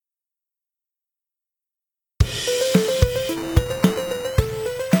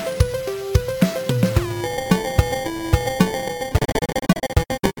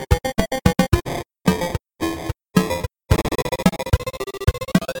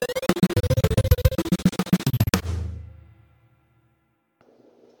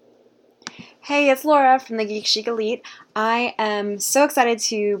Hey, it's Laura from the Geek Chic Elite. I am so excited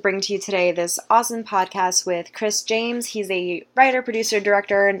to bring to you today this awesome podcast with Jaymes. He's a writer, producer,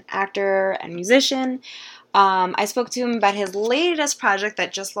 director, and actor and musician. I spoke to him about his latest project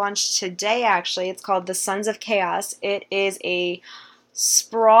that just launched today, actually. It's called The Sons of Chaos. It is a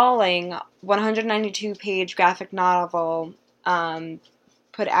sprawling 192-page graphic novel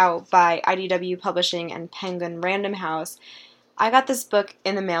put out by IDW Publishing and Penguin Random House. I got this book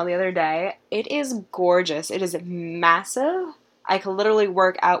in the mail the other day. It is gorgeous. It is massive. I could literally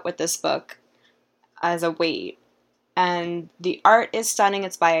work out with this book as a weight. And the art is stunning.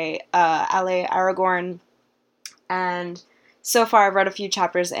 It's by Ale Aragorn. And so far I've read a few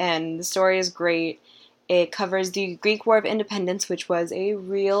chapters in. The story is great. It covers the Greek War of Independence, which was a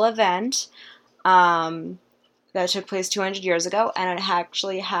real event that took place 200 years ago. And it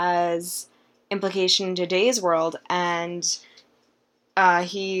actually has implication in today's world. And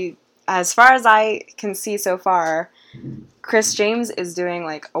he, as far as I can see so far, Jaymes is doing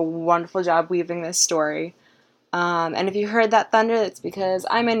like a wonderful job weaving this story. And if you heard that thunder, it's because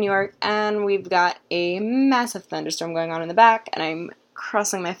I'm in New York and we've got a massive thunderstorm going on in the back, and I'm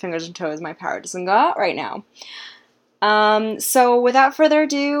crossing my fingers and toes my power doesn't go out right now. So without further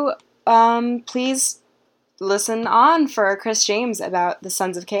ado, please listen on for Jaymes about The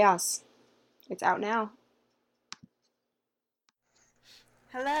Sons of Chaos. It's out now.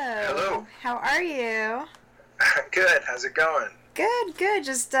 Hello. Hello. How are you? Good. How's it going? Good.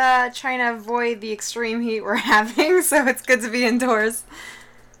 Just trying to avoid the extreme heat we're having, so it's good to be indoors.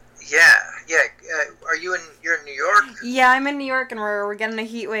 Yeah. You're in New York? Yeah, I'm in New York, and we're getting a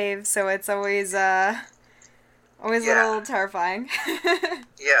heat wave, so it's always a little terrifying.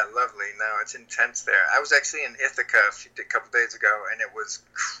 Yeah, lovely. No, it's intense there. I was actually in Ithaca a couple days ago, and it was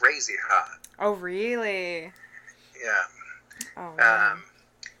crazy hot. Oh, really? Yeah. Oh, man.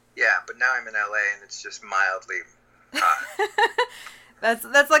 Yeah, but now I'm in LA, and it's just mildly hot.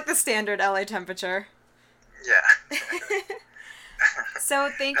 That's like the standard LA temperature. Yeah.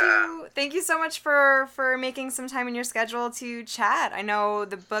 So thank you so much for making some time in your schedule to chat. I know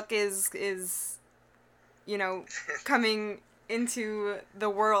the book is coming into the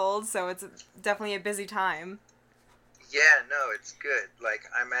world, so it's definitely a busy time. Yeah, no, it's good. Like,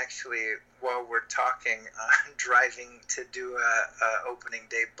 I'm actually, while we're talking, driving to do a opening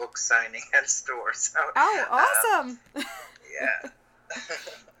day book signing at a store. So. Oh, awesome! Yeah.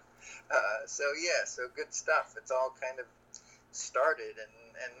 So good stuff. It's all kind of started,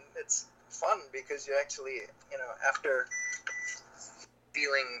 and it's fun because you actually, after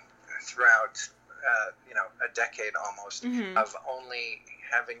feeling throughout, a decade almost of only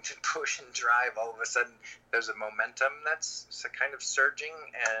having to push and drive, all of a sudden there's a momentum that's kind of surging,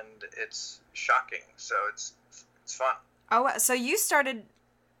 and it's shocking. So it's fun. Oh, so you started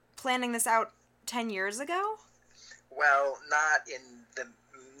planning this out 10 years ago? Well, not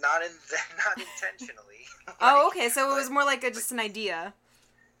intentionally. Oh, okay. So it was more like just an idea.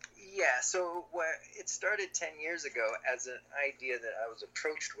 Yeah. So it started 10 years ago as an idea that I was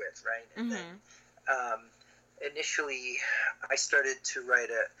approached with, right? And then initially I started to write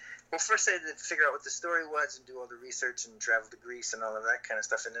first I had to figure out what the story was and do all the research and travel to Greece and all of that kind of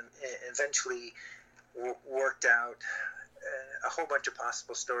stuff, and then eventually worked out a whole bunch of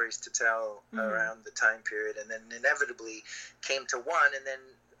possible stories to tell around the time period, and then inevitably came to one, and then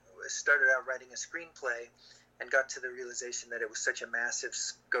started out writing a screenplay and got to the realization that it was such a massive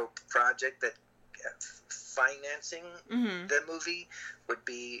scope project that financing the movie would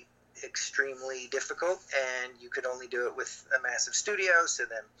be extremely difficult, and you could only do it with a massive studio. So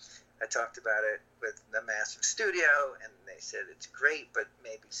then I talked about it with a massive studio, and they said it's great, but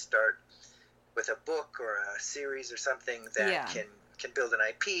maybe start with a book or a series or something that can build an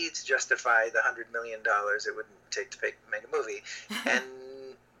IP to justify the $100 million it wouldn't take to make a movie. And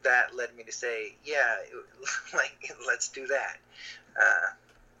that led me to say, let's do that.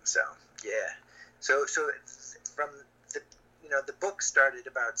 So from the book started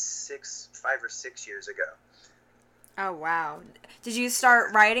about 5 or 6 years ago. Oh, wow. Did you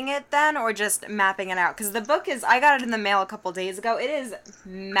start writing it then, or just mapping it out? Because the book I got it in the mail a couple days ago. It is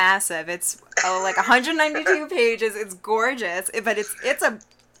massive. It's like 192 pages. It's gorgeous, but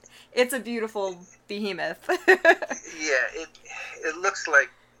it's a beautiful behemoth. Yeah, it looks like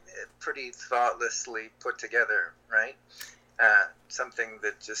pretty thoughtlessly put together, right? Something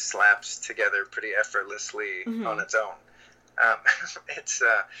that just slaps together pretty effortlessly on its own.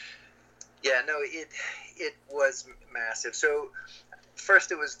 It was massive. So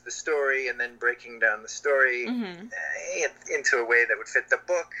first it was the story, and then breaking down the story into a way that would fit the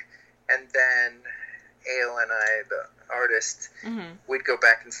book, and then Ale and I, the artist, we'd go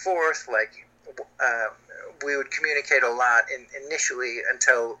back and forth, like, uh, we would communicate a lot initially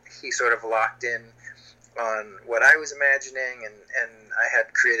until he sort of locked in on what I was imagining, and I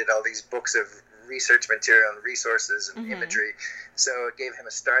had created all these books of research material and resources and imagery. So it gave him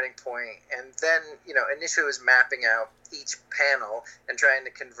a starting point. And then, initially it was mapping out each panel and trying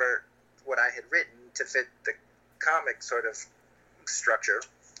to convert what I had written to fit the comic sort of structure.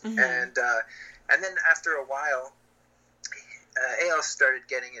 And then after a while, A.L. started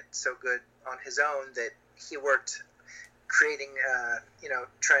getting it so good on his own that he worked creating,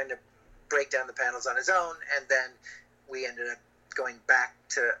 trying to break down the panels on his own, and then we ended up going back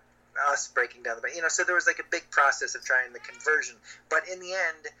to us breaking down the so there was like a big process of trying the conversion, but in the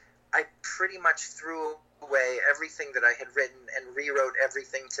end I pretty much threw away everything that I had written and rewrote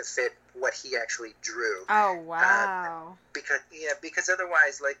everything to fit what he actually drew. Oh wow. Because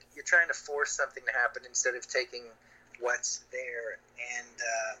otherwise, like, you're trying to force something to happen instead of taking what's there and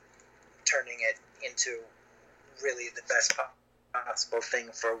turning it into really the best possible thing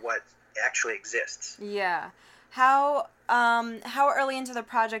for what actually exists. Yeah. How early into the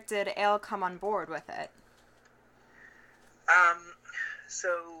project did Ale come on board with it?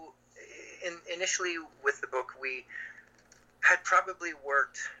 So initially with the book, we had probably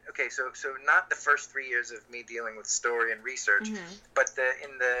worked. Okay, so not the first 3 years of me dealing with story and research, but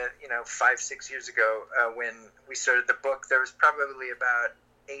in the 5-6 years ago when we started the book, there was probably about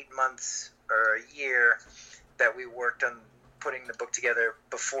 8 months or a year that we worked on putting the book together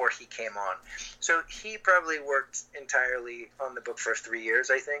before he came on. So he probably worked entirely on the book for 3 years,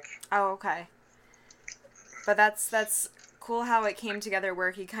 I think. Oh, okay. But that's cool how it came together,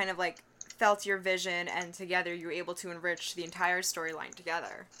 where he kind of like felt your vision, and together you were able to enrich the entire storyline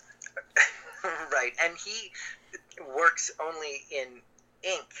together. Right, and he works only in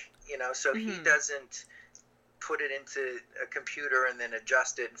ink, so he doesn't put it into a computer and then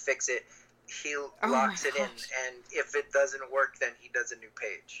adjust it and fix it. He locks it in, and if it doesn't work, then he does a new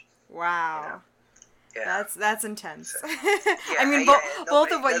page. Wow. Yeah. That's intense. So, I mean,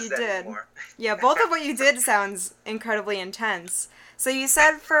 both of what you did. Yeah, both of what you did sounds incredibly intense. So you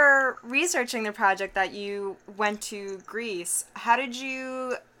said for researching the project that you went to Greece. How did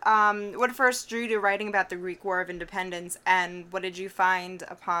you, what first drew you to writing about the Greek War of Independence, and what did you find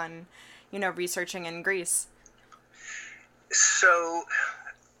upon, researching in Greece? So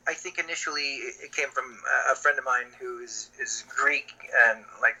I think initially it came from a friend of mine who is Greek and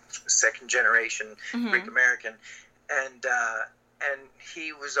like second generation Greek American, and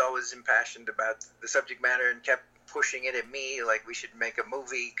he was always impassioned about the subject matter and kept pushing it at me like we should make a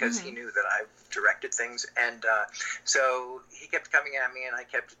movie, because he knew that I directed things, and so he kept coming at me and I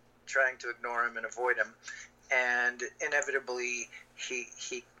kept trying to ignore him and avoid him, and inevitably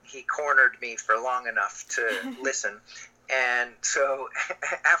he cornered me for long enough to listen. And so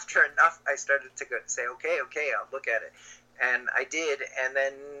after enough, I started to say, okay, I'll look at it. And I did, and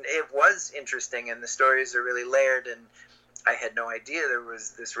then it was interesting, and the stories are really layered, and I had no idea there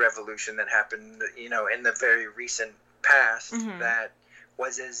was this revolution that happened, in the very recent past that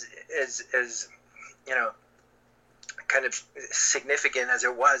was as kind of significant as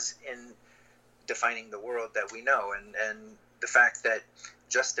it was in defining the world that we know. And the fact that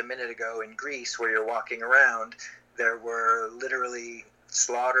just a minute ago in Greece, where you're walking around, there were literally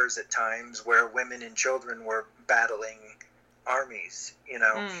slaughters at times where women and children were battling armies,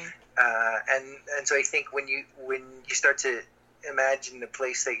 and so I think when you start to imagine the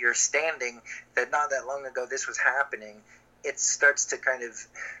place that you're standing, that not that long ago this was happening, it starts to kind of,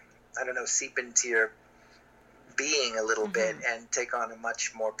 I don't know, seep into your being a little bit and take on a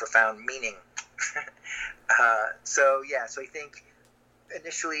much more profound meaning. So I think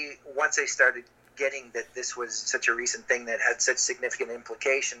initially, once I started getting that this was such a recent thing that had such significant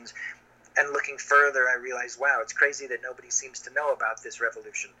implications, and looking further, I realized, wow, it's crazy that nobody seems to know about this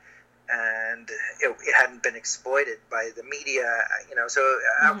revolution, and it hadn't been exploited by the media, so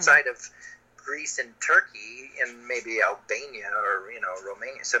outside of Greece and Turkey and maybe Albania or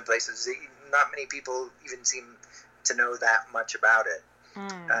Romania, some places, not many people even seem to know that much about it.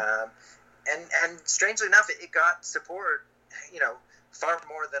 And strangely enough, it got support, far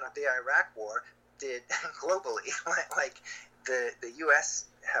more than the Iraq War did globally. Like the U.S.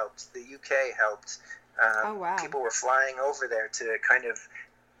 helped, the UK helped. People were flying over there to kind of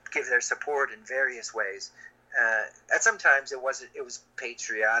give their support in various ways. And sometimes it was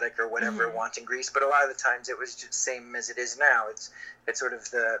patriotic or whatever, wanting Greece, but a lot of the times it was just same as it is now. It's sort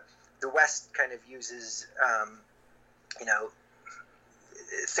of the West kind of uses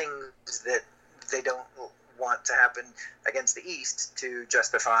things that they don't want to happen against the East to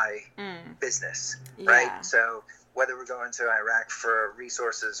justify business, right? So whether we're going to Iraq for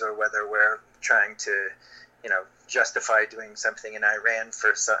resources or whether we're trying to, justify doing something in Iran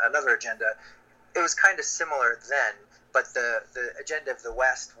for another agenda, it was kind of similar then. But the agenda of the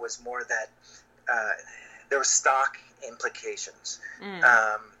West was more that there were stock implications.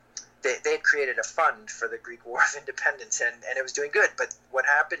 They had created a fund for the Greek War of Independence, and it was doing good. But what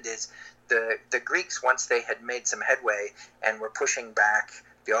happened is the Greeks, once they had made some headway and were pushing back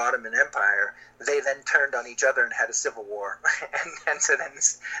the Ottoman Empire, they then turned on each other and had a civil war. and so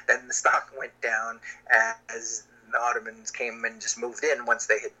then the stock went down as the Ottomans came and just moved in once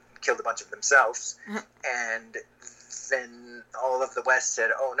they had killed a bunch of themselves. And then all of the West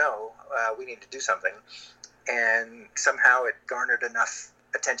said, oh no, we need to do something. And somehow it garnered enough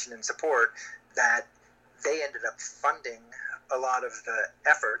attention and support that they ended up funding a lot of the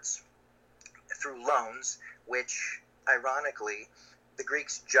efforts through loans, which ironically the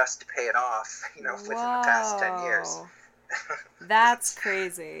Greeks just paid off, within the past 10 years. That's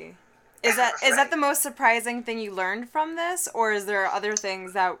crazy. Is that the most surprising thing you learned from this, or is there other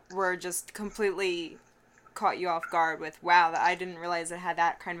things that were just completely caught you off guard with, wow, I didn't realize it had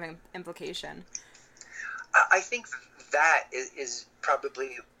that kind of implication? I think that is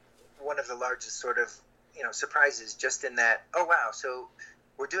probably one of the largest sort of, surprises, just in that, oh wow, so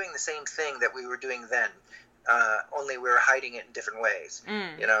we're doing the same thing that we were doing then, only we're hiding it in different ways.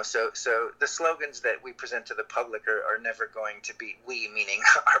 So the slogans that we present to the public are never going to be, we meaning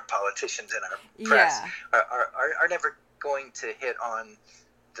our politicians and our press, are never going to hit on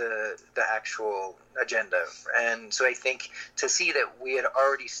the actual agenda. And so I think to see that we had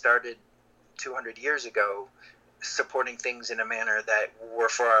already started 200 years ago supporting things in a manner that were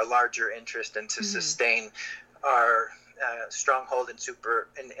for our larger interest and to sustain our stronghold in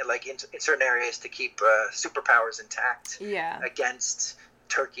certain areas to keep superpowers intact against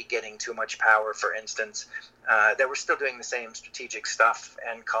Turkey getting too much power, for instance, that we're still doing the same strategic stuff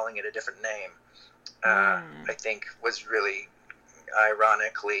and calling it a different name, I think was really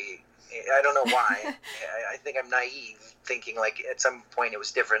ironically, I don't know why. I think I'm naive, thinking like at some point it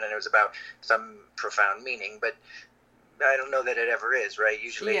was different and it was about some profound meaning, but I don't know that it ever is, right?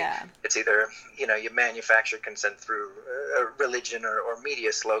 Usually it's either, you manufacture consent through religion or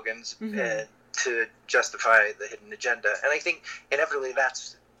media slogans to justify the hidden agenda. And I think inevitably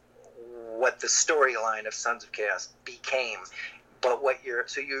that's what the storyline of Sons of Chaos became. But you're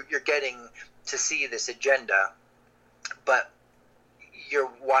getting to see this agenda, but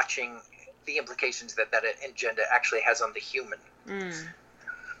you're watching the implications that agenda actually has on the human.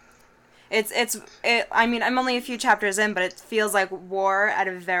 I mean, I'm only a few chapters in, but it feels like war at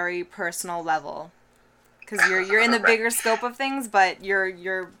a very personal level. Because you're in the bigger scope of things, but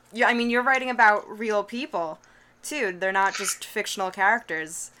you're writing about real people, too. They're not just fictional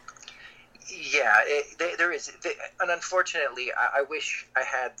characters. Yeah, there is. And unfortunately, I wish I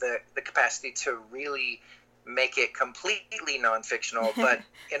had the capacity to really make it completely non-fictional, but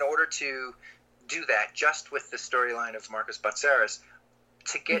in order to do that, just with the storyline of Marcus Botsaris,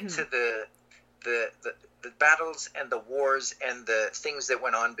 to get to the battles and the wars and the things that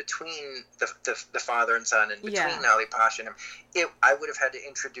went on between the father and son and between Ali Pasha and him, I would have had to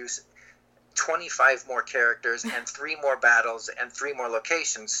introduce 25 more characters and 3 more battles and 3 more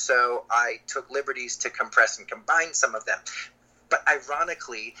locations. So I took liberties to compress and combine some of them. But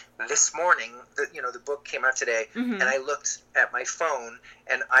ironically, this morning, the book came out today, and I looked at my phone,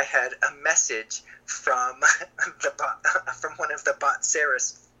 and I had a message from from one of the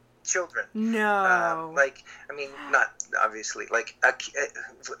Botsaris children. No. Not obviously,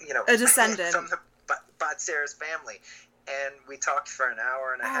 a descendant from the Botsaris family. And we talked for an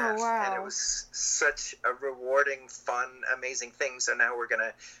hour and a half, and it was such a rewarding, fun, amazing thing. So now we're going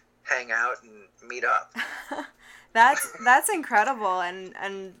to hang out and meet up. That's incredible,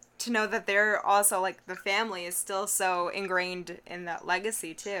 and to know that they're also, like, the family is still so ingrained in that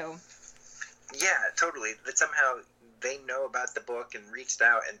legacy, too. Yeah, totally. That somehow they know about the book and reached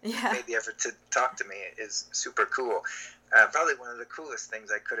out and made the effort to talk to me is super cool. Probably one of the coolest things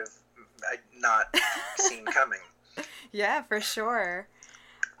I could have not seen coming. Yeah, for sure.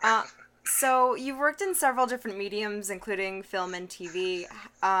 So you've worked in several different mediums, including film and TV.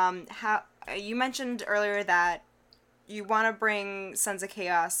 How you mentioned earlier that you want to bring Sons of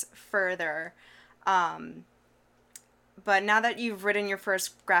Chaos further, but now that you've written your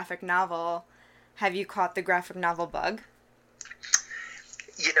first graphic novel, have you caught the graphic novel bug?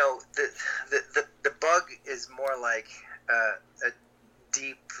 The bug is more like a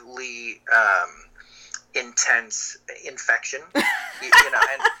deeply intense infection, and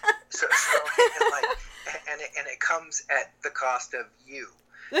so and it comes at the cost of you.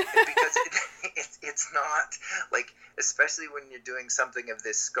 because it's not like, especially when you're doing something of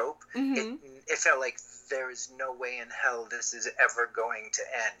this scope, it felt like there is no way in hell this is ever going to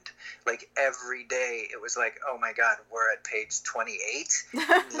end. Like every day it was like, oh my God, we're at page 28,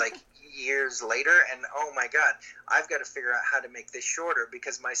 like years later, and oh my God, I've got to figure out how to make this shorter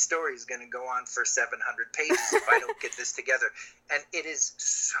because my story is going to go on for 700 pages if I don't get this together. And it is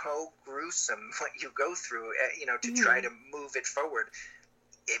so gruesome what you go through, to try to move it forward.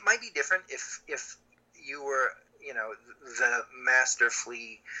 It might be different if you were, the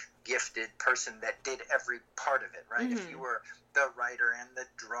masterfully gifted person that did every part of it, right? If you were the writer and the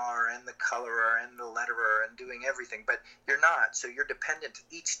drawer and the colorer and the letterer and doing everything, but you're not. So you're dependent.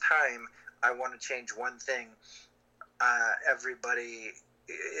 Each time I want to change one thing, everybody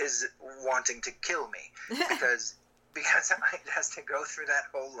is wanting to kill me because it has to go through that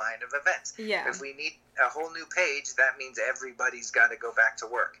whole line of events. Yeah. If we need a whole new page, that means everybody's got to go back to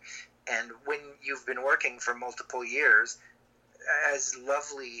work. And when you've been working for multiple years, as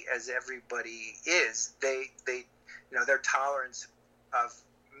lovely as everybody is, they their tolerance of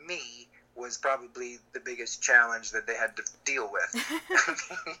me was probably the biggest challenge that they had to deal with.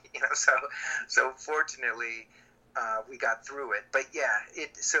 So fortunately, we got through it. But yeah,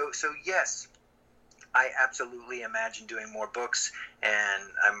 so yes, I absolutely imagine doing more books, and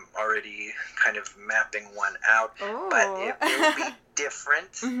I'm already kind of mapping one out. Oh. But it will be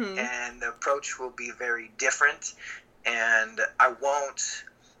different, and the approach will be very different. And I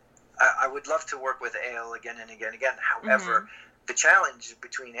would love to work with Ale again and again and again. However, the challenge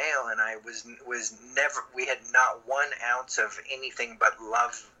between Ale and I was never, we had not 1 ounce of anything but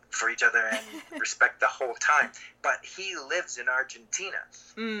love for each other and respect the whole time. But he lives in Argentina,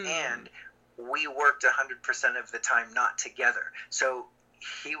 and we worked 100% of the time not together. So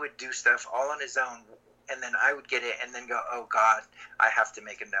he would do stuff all on his own, and then I would get it and then go, oh God, I have to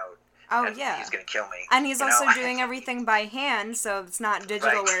make a note. Oh, and yeah. He's going to kill me. And he's also doing everything by hand, so it's not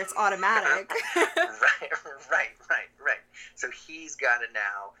digital where it's automatic. Right. So he's got to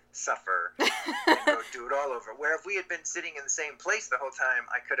now suffer and go do it all over. Where if we had been sitting in the same place the whole time,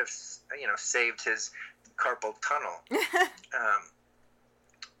 I could have, saved his carpal tunnel.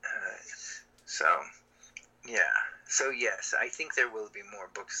 So yes, I think there will be more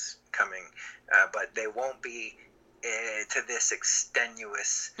books coming, but they won't be to this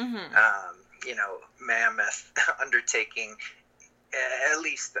extenuous, mammoth undertaking. At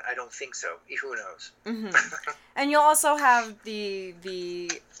least I don't think so. Who knows? And you'll also have the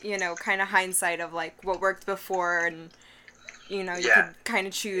kind of hindsight of like what worked before, and you could kind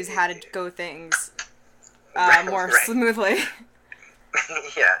of choose how to go things more smoothly.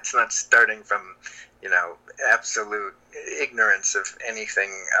 Yeah, it's not starting from absolute ignorance of anything,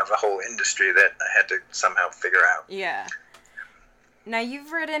 of a whole industry that I had to somehow figure out. Yeah. Now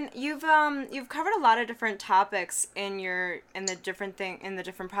you've covered a lot of different topics in the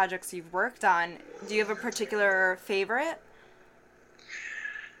different projects you've worked on. Do you have a particular favorite?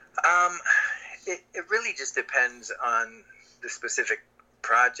 It really just depends on the specific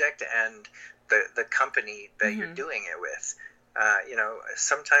project and the company that you're doing it with.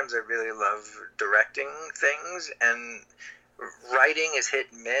 Sometimes I really love directing things, and writing is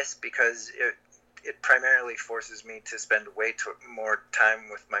hit and miss because it primarily forces me to spend way more time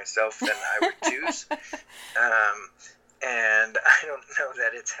with myself than I would choose. And I don't know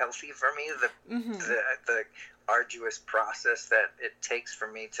that it's healthy for me, the arduous process that it takes for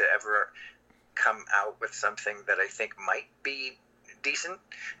me to ever come out with something that I think might be decent.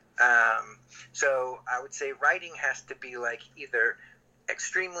 So I would say writing has to be like either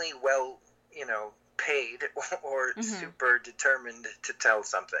extremely well, paid or super determined to tell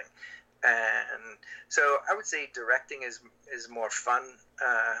something. And so I would say directing is more fun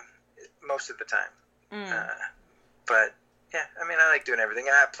most of the time. But yeah, I mean, I like doing everything.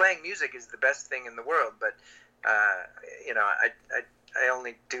 Playing music is the best thing in the world, but I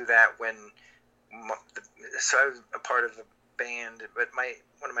only do that when so I was a part of a band, but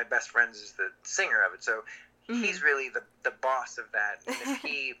one of my best friends is the singer of it, so he's really the boss of that. And if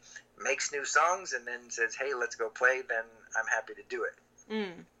he makes new songs and then says, hey, let's go play, then I'm happy to do it.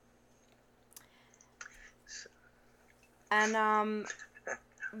 So. And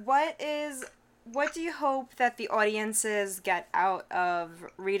what do you hope that the audiences get out of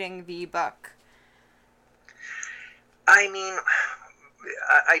reading the book? I mean,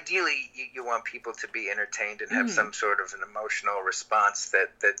 ideally, you want people to be entertained and have some sort of an emotional response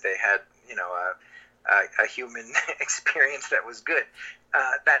that they had, a human experience that was good.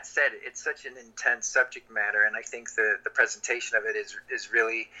 That said, it's such an intense subject matter, and I think the presentation of it is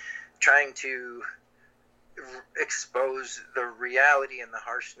really trying to expose the reality and the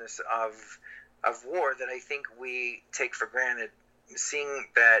harshness of war that I think we take for granted, seeing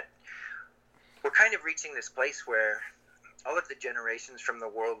that we're kind of reaching this place where all of the generations from the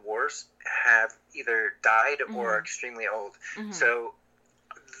world wars have either died or are extremely old. So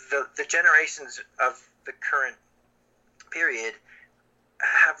the generations of the current period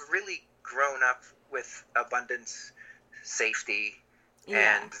have really grown up with abundance, safety,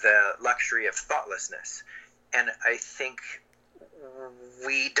 and the luxury of thoughtlessness. And I think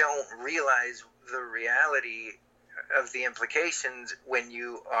we don't realize the reality of the implications when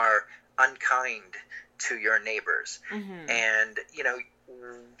you are unkind to your neighbors. And, you know,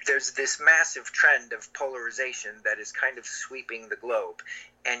 there's this massive trend of polarization that is kind of sweeping the globe.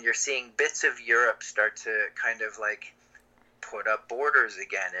 And you're seeing bits of Europe start to kind of like put up borders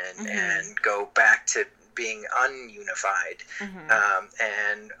again and go back to being ununified.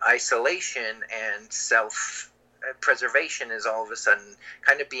 And isolation and self-preservation is all of a sudden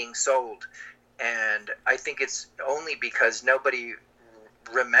kind of being sold. And I think it's only because nobody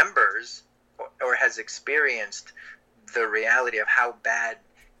remembers or has experienced the reality of how bad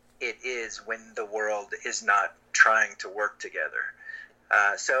it is when the world is not trying to work together.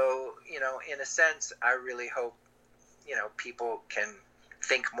 So, you know, in a sense, I really hope, you know, people can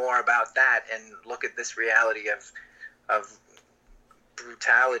think more about that and look at this reality of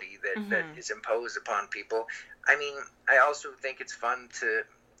brutality that is imposed upon people. I mean, I also think it's fun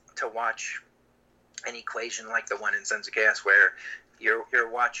to watch an equation like the one in Sons of Chaos, where you're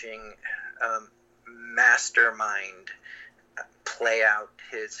watching mastermind play out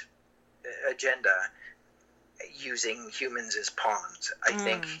his agenda using humans as pawns. I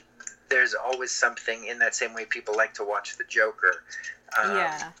think there's always something in that same way people like to watch the Joker.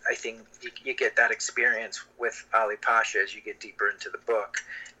 I think you get that experience with Ali Pasha as you get deeper into the book.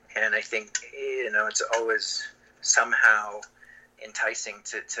 And I think, you know, it's always somehow enticing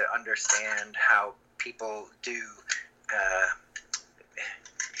to understand how people do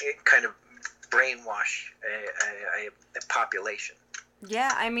kind of brainwash a population.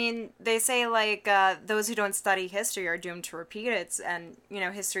 Yeah, I mean, they say, like, those who don't study history are doomed to repeat it, and, you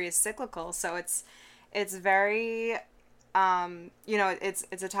know, history is cyclical, so it's very, you know, it's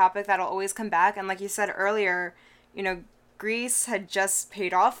a topic that'll always come back, and like you said earlier, you know, Greece had just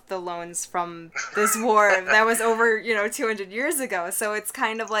paid off the loans from this war that was over, you know, 200 years ago, so it's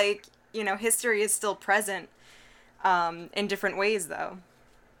kind of like, you know, history is still present, in different ways, though.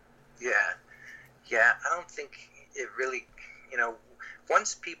 Yeah, I don't think it really, you know,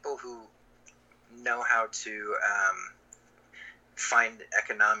 once people who know how to find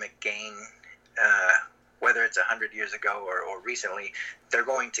economic gain, whether it's 100 years ago or recently, they're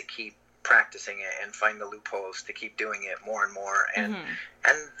going to keep practicing it and find the loopholes to keep doing it more and more. And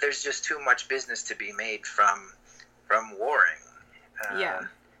there's just too much business to be made from warring.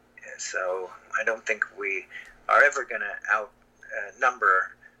 So I don't think we are ever going to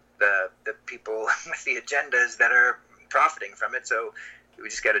outnumber the people with the agendas that are profiting from it. So we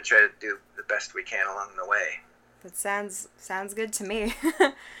just got to try to do the best we can along the way. That sounds good to me.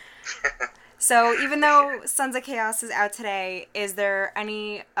 So even though Sons of Chaos is out today, is there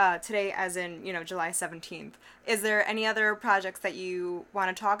any, today as in, you know, July 17th, is there any other projects that you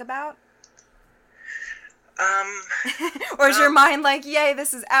want to talk about? Or is your mind like, yay,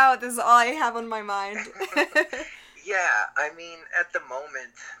 this is out, this is all I have on my mind? Yeah, I mean, at the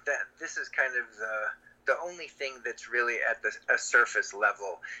moment, that this is kind of the only thing that's really at a surface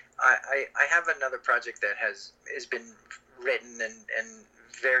level. I have another project that has been written and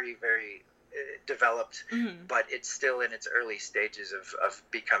very, very developed, but it's still in its early stages of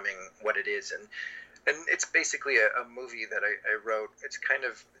becoming what it is. And it's basically a movie that I wrote. It's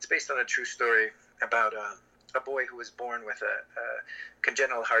based on a true story about a boy who was born with a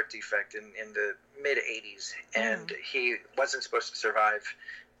congenital heart defect in the mid-'80s, and he wasn't supposed to survive,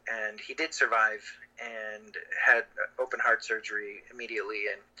 and he did survive and had open heart surgery immediately,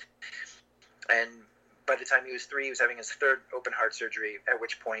 and by the time he was 3, he was having his third open heart surgery, at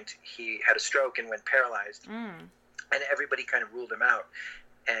which point he had a stroke and went paralyzed, and everybody kind of ruled him out.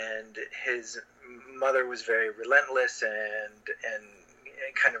 And his mother was very relentless and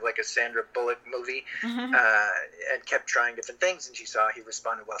kind of like a Sandra Bullock movie, and kept trying different things, and she saw he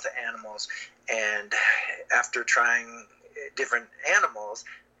responded well to animals, and after trying different animals,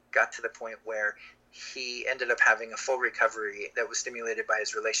 got to the point where he ended up having a full recovery that was stimulated by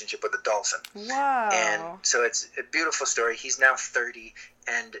his relationship with a dolphin. Wow. And so it's a beautiful story. He's now 30,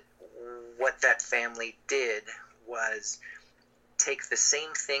 and what that family did was take the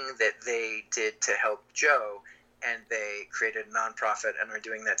same thing that they did to help Joe and they created a nonprofit and are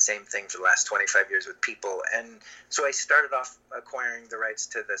doing that same thing for the last 25 years with people. And so I started off acquiring the rights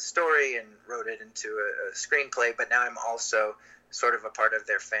to the story and wrote it into a screenplay, but now I'm also sort of a part of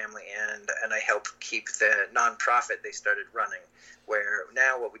their family, and I help keep the nonprofit they started running, where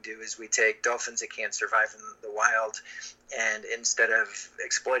now what we do is we take dolphins that can't survive in the wild, and instead of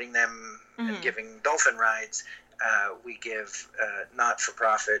exploiting them and giving dolphin rides, we give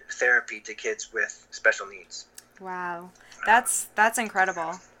not-for-profit therapy to kids with special needs. Wow, that's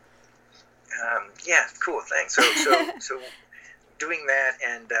incredible. Yeah, cool. Thanks. So doing that,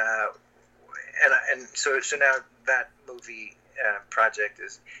 and so now that movie project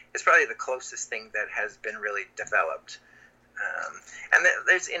is probably the closest thing that has been really developed. And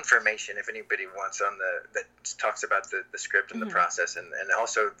there's information if anybody wants that talks about the script and the process, and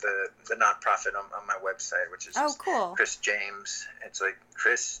also the nonprofit on my website, which is cool. Chris Jaymes. It's like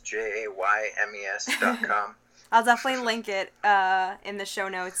ChrisJaymes.com. I'll definitely link it in the show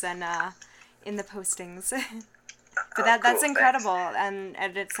notes and in the postings. But that's incredible, and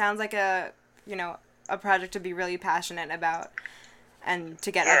it sounds like a project to be really passionate about, and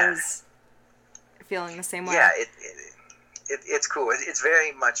to get others feeling the same way. Yeah, it's cool. It's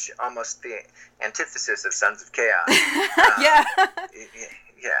very much almost the antithesis of Sons of Chaos. Yeah.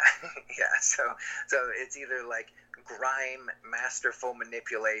 Yeah. So it's either like grime, masterful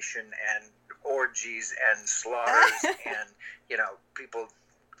manipulation, and orgies and slaughters, and people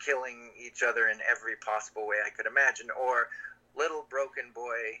killing each other in every possible way I could imagine, or little broken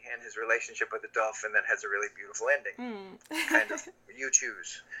boy and his relationship with a dolphin that has a really beautiful ending. Kind of, you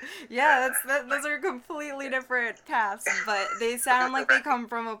choose. Yeah, those are completely different paths, but they sound like they come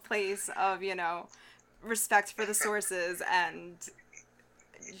from a place of, respect for the sources and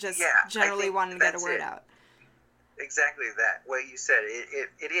just generally wanting to get a word out. Exactly that. What you said,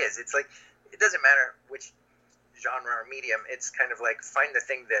 it is. It's like, it doesn't matter which genre or medium. It's kind of like, find the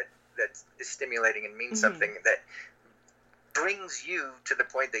thing that is stimulating and means something, that brings you to the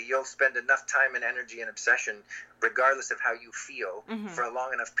point that you'll spend enough time and energy and obsession, regardless of how you feel, for a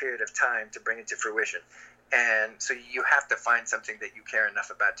long enough period of time to bring it to fruition. And so you have to find something that you care enough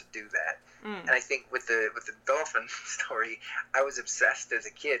about to do that. And I think with the dolphin story, I was obsessed as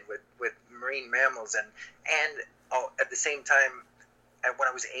a kid with marine mammals, and at the same time, when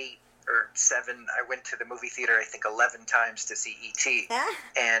I was 8 or 7, I went to the movie theater, I think 11 times to see E.T.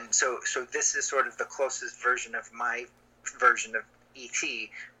 And so this is sort of the closest version of my version of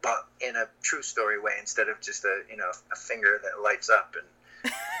E.T., but in a true story way, instead of just a finger that lights up and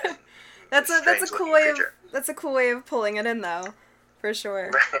that's a cool way creature. That's a cool way of pulling it in, though, for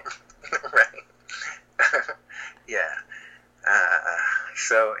sure. Right. Yeah.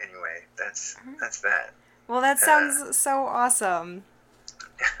 So anyway, that's that. Well, that sounds so awesome.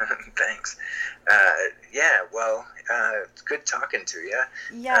 Thanks. Yeah. Well, it's good talking to you.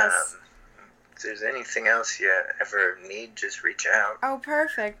 Yes. If there's anything else you ever need, just reach out. Oh,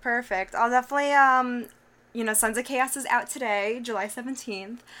 perfect. I'll definitely, Sons of Chaos is out today, July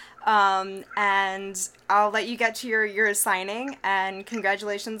 17th, and I'll let you get to your signing, and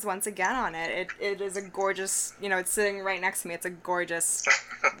congratulations once again on it. It is a gorgeous, it's sitting right next to me, it's a gorgeous,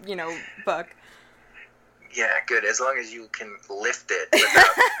 book. Yeah, good, as long as you can lift it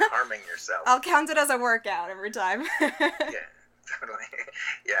without harming yourself. I'll count it as a workout every time. Yeah. Totally.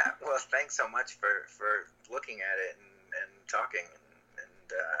 Yeah. Well, thanks so much for looking at it and talking,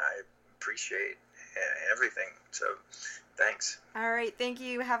 and I appreciate everything. So, thanks. All right. Thank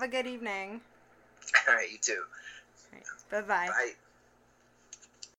you. Have a good evening. All right. You too. All right, bye-bye. Bye.